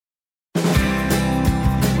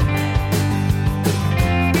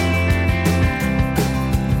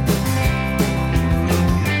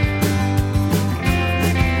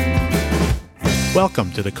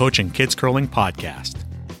Welcome to the Coaching Kids Curling Podcast.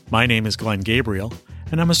 My name is Glenn Gabriel,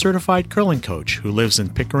 and I'm a certified curling coach who lives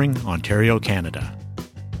in Pickering, Ontario, Canada.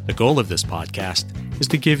 The goal of this podcast is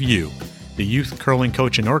to give you, the youth curling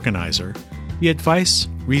coach and organizer, the advice,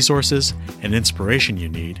 resources, and inspiration you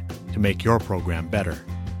need to make your program better.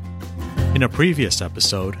 In a previous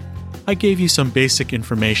episode, I gave you some basic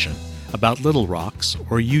information about Little Rocks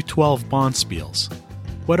or U12 bonspiels.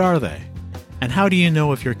 What are they? And how do you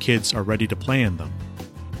know if your kids are ready to play in them?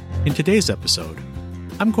 In today's episode,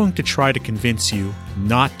 I'm going to try to convince you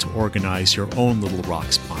not to organize your own Little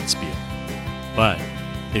Rocks bonspiel. But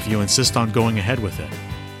if you insist on going ahead with it,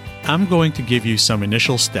 I'm going to give you some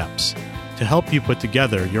initial steps to help you put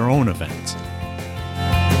together your own event.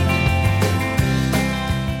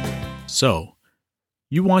 So,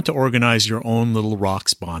 you want to organize your own Little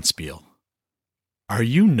Rocks bonspiel. Are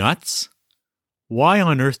you nuts? Why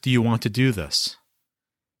on earth do you want to do this?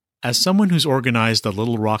 As someone who's organized a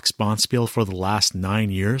Little Rocks bonspiel for the last 9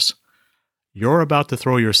 years, you're about to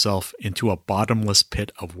throw yourself into a bottomless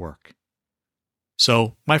pit of work.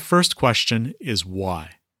 So, my first question is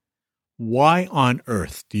why? Why on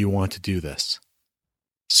earth do you want to do this?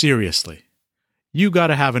 Seriously, you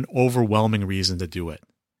gotta have an overwhelming reason to do it.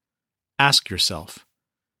 Ask yourself,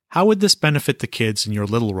 how would this benefit the kids in your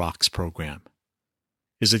Little Rocks program?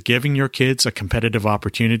 Is it giving your kids a competitive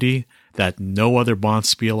opportunity that no other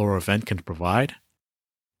bonspiel or event can provide?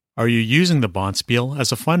 Are you using the bonspiel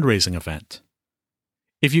as a fundraising event?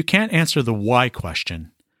 If you can't answer the why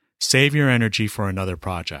question, save your energy for another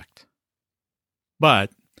project.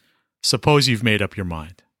 But suppose you've made up your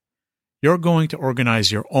mind. You're going to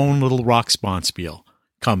organize your own Little Rocks bonspiel,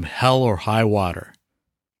 come hell or high water.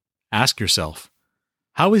 Ask yourself,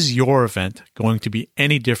 how is your event going to be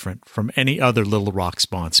any different from any other Little Rocks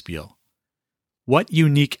bonspiel? What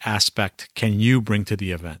unique aspect can you bring to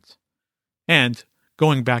the event? And,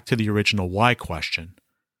 going back to the original why question,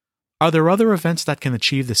 are there other events that can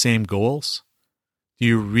achieve the same goals? Do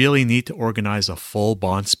you really need to organize a full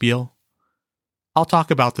bonspiel? I'll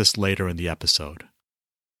talk about this later in the episode.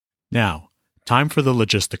 Now, time for the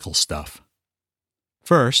logistical stuff.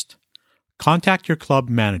 First, contact your club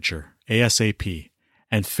manager, ASAP,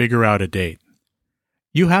 and figure out a date.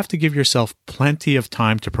 You have to give yourself plenty of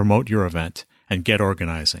time to promote your event and get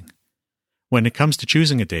organizing. When it comes to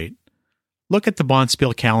choosing a date, look at the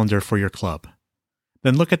bonspiel calendar for your club.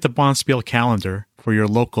 Then look at the bonspiel calendar for your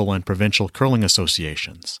local and provincial curling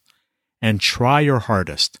associations. And try your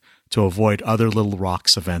hardest to avoid other Little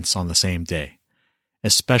Rocks events on the same day,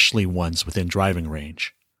 especially ones within driving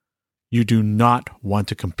range. You do not want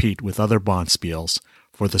to compete with other bonspiels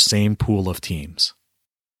for the same pool of teams.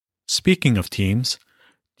 Speaking of teams,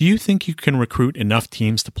 do you think you can recruit enough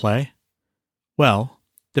teams to play? Well,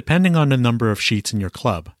 depending on the number of sheets in your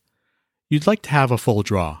club, you'd like to have a full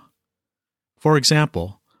draw. For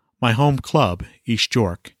example, my home club, East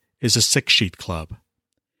York, is a 6-sheet club.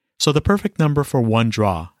 So the perfect number for one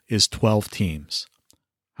draw is 12 teams.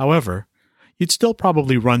 However, you'd still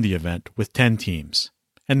probably run the event with 10 teams,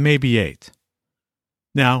 and maybe 8.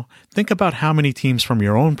 Now, think about how many teams from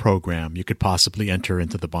your own program you could possibly enter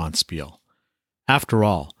into the bonspiel. After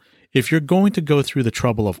all, if you're going to go through the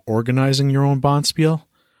trouble of organizing your own bonspiel,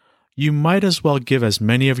 you might as well give as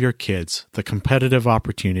many of your kids the competitive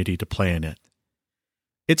opportunity to play in it.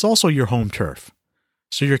 It's also your home turf,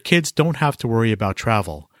 so your kids don't have to worry about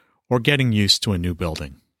travel or getting used to a new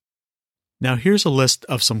building. Now here's a list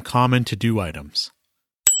of some common to-do items.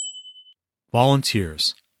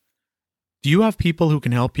 Volunteers. Do you have people who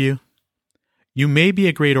can help you? You may be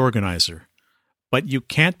a great organizer, but you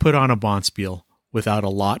can't put on a bonspiel without a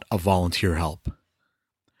lot of volunteer help.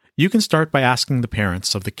 You can start by asking the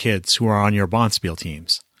parents of the kids who are on your bonspiel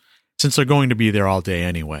teams, since they're going to be there all day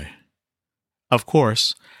anyway. Of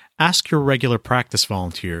course, ask your regular practice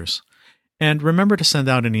volunteers, and remember to send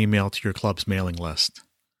out an email to your club's mailing list.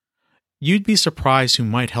 You'd be surprised who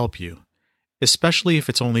might help you, especially if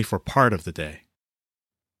it's only for part of the day.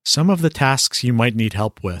 Some of the tasks you might need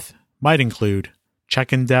help with might include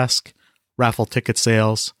check-in desk, raffle ticket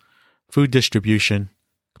sales, food distribution,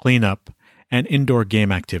 cleanup, and indoor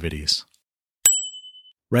game activities.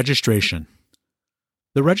 Registration.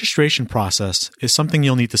 The registration process is something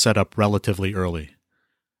you'll need to set up relatively early.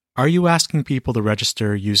 Are you asking people to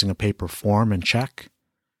register using a paper form and check?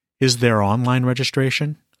 Is there online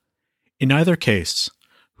registration? In either case,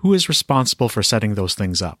 who is responsible for setting those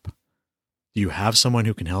things up? Do you have someone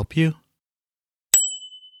who can help you?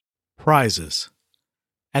 Prizes.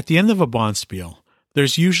 At the end of a bonspiel,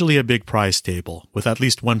 there's usually a big prize table with at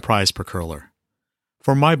least one prize per curler.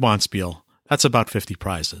 For my bonspiel, that's about 50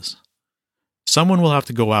 prizes. Someone will have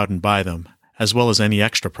to go out and buy them, as well as any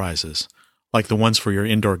extra prizes, like the ones for your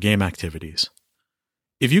indoor game activities.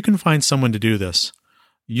 If you can find someone to do this,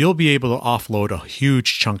 you'll be able to offload a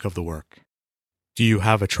huge chunk of the work. Do you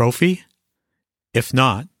have a trophy? If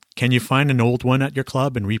not, can you find an old one at your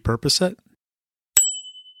club and repurpose it?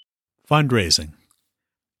 Fundraising.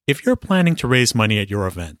 If you're planning to raise money at your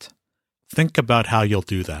event, think about how you'll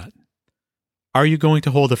do that. Are you going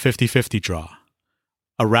to hold a 50-50 draw,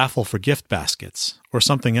 a raffle for gift baskets, or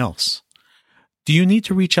something else? Do you need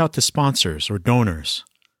to reach out to sponsors or donors?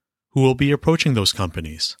 Who will be approaching those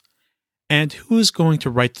companies? And who is going to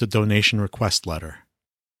write the donation request letter?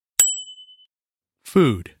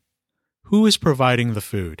 Food. Who is providing the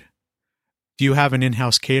food? Do you have an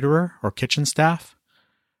in-house caterer or kitchen staff?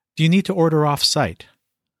 Do you need to order off-site?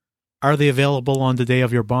 Are they available on the day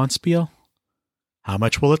of your bonspiel? How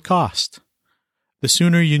much will it cost? The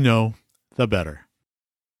sooner you know, the better.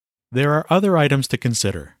 There are other items to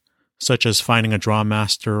consider, such as finding a draw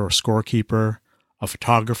master or scorekeeper, a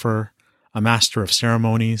photographer, a master of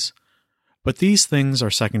ceremonies, but these things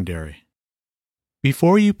are secondary.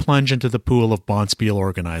 Before you plunge into the pool of bonspiel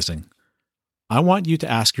organizing, I want you to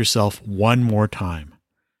ask yourself one more time.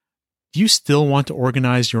 Do you still want to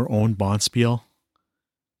organize your own bonspiel?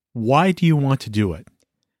 Why do you want to do it?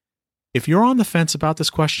 If you're on the fence about this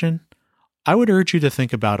question, I would urge you to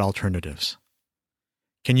think about alternatives.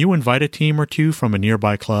 Can you invite a team or two from a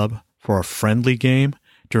nearby club for a friendly game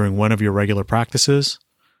during one of your regular practices?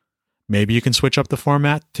 Maybe you can switch up the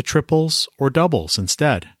format to triples or doubles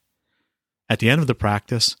instead. At the end of the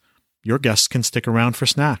practice, your guests can stick around for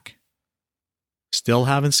snack. Still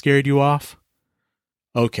haven't scared you off?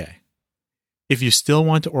 Okay. If you still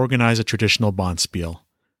want to organize a traditional bonspiel,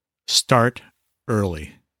 start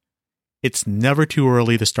early. It's never too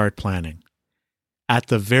early to start planning. At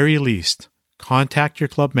the very least, contact your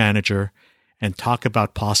club manager and talk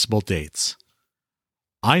about possible dates.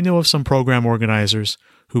 I know of some program organizers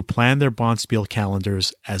who plan their bonspiel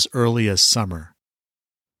calendars as early as summer.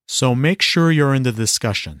 So make sure you're in the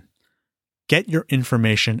discussion. Get your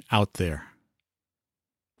information out there.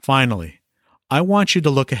 Finally, I want you to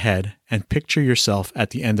look ahead and picture yourself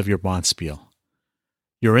at the end of your bonspiel.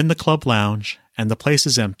 You're in the club lounge and the place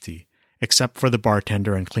is empty except for the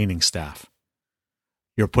bartender and cleaning staff.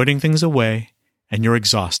 You're putting things away and you're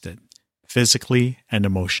exhausted, physically and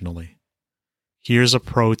emotionally. Here's a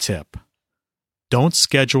pro tip. Don't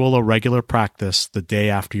schedule a regular practice the day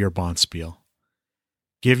after your bonspiel.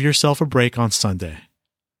 Give yourself a break on Sunday.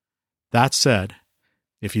 That said,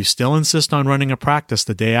 if you still insist on running a practice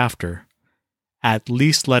the day after, at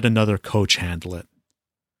least let another coach handle it.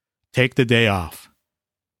 Take the day off.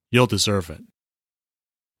 You'll deserve it.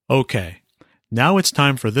 Okay, now it's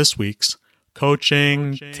time for this week's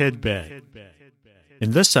Coaching Tidbit.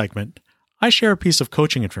 In this segment, I share a piece of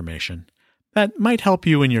coaching information that might help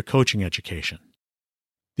you in your coaching education.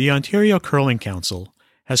 The Ontario Curling Council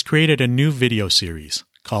has created a new video series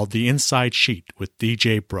called The Inside Sheet with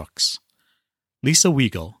DJ Brooks. Lisa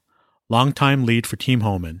Weigel, longtime lead for Team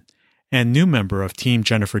Homan and new member of Team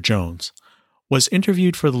Jennifer Jones, was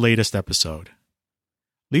interviewed for the latest episode.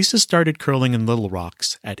 Lisa started curling in Little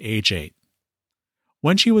Rocks at age 8.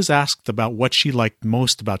 When she was asked about what she liked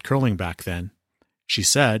most about curling back then, she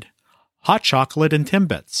said, "Hot chocolate and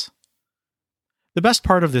Timbits." The best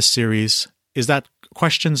part of this series is that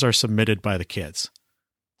questions are submitted by the kids.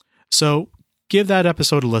 So give that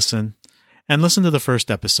episode a listen, and listen to the first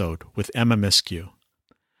episode with Emma Miskew.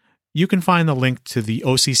 You can find the link to the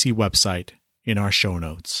OCC website in our show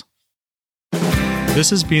notes. This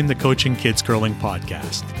has been the Coaching Kids Curling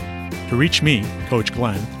Podcast. To reach me, Coach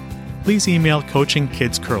Glenn, please email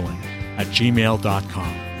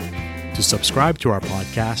coachingkidscurling@gmail.com. To subscribe to our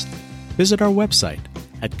podcast, visit our website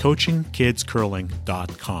at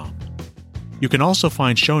coachingkidscurling.com. You can also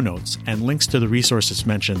find show notes and links to the resources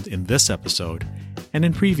mentioned in this episode and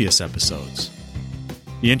in previous episodes.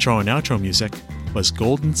 The intro and outro music was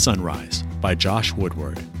Golden Sunrise by Josh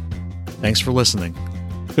Woodward. Thanks for listening.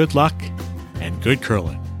 Good luck and good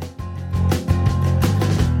curling.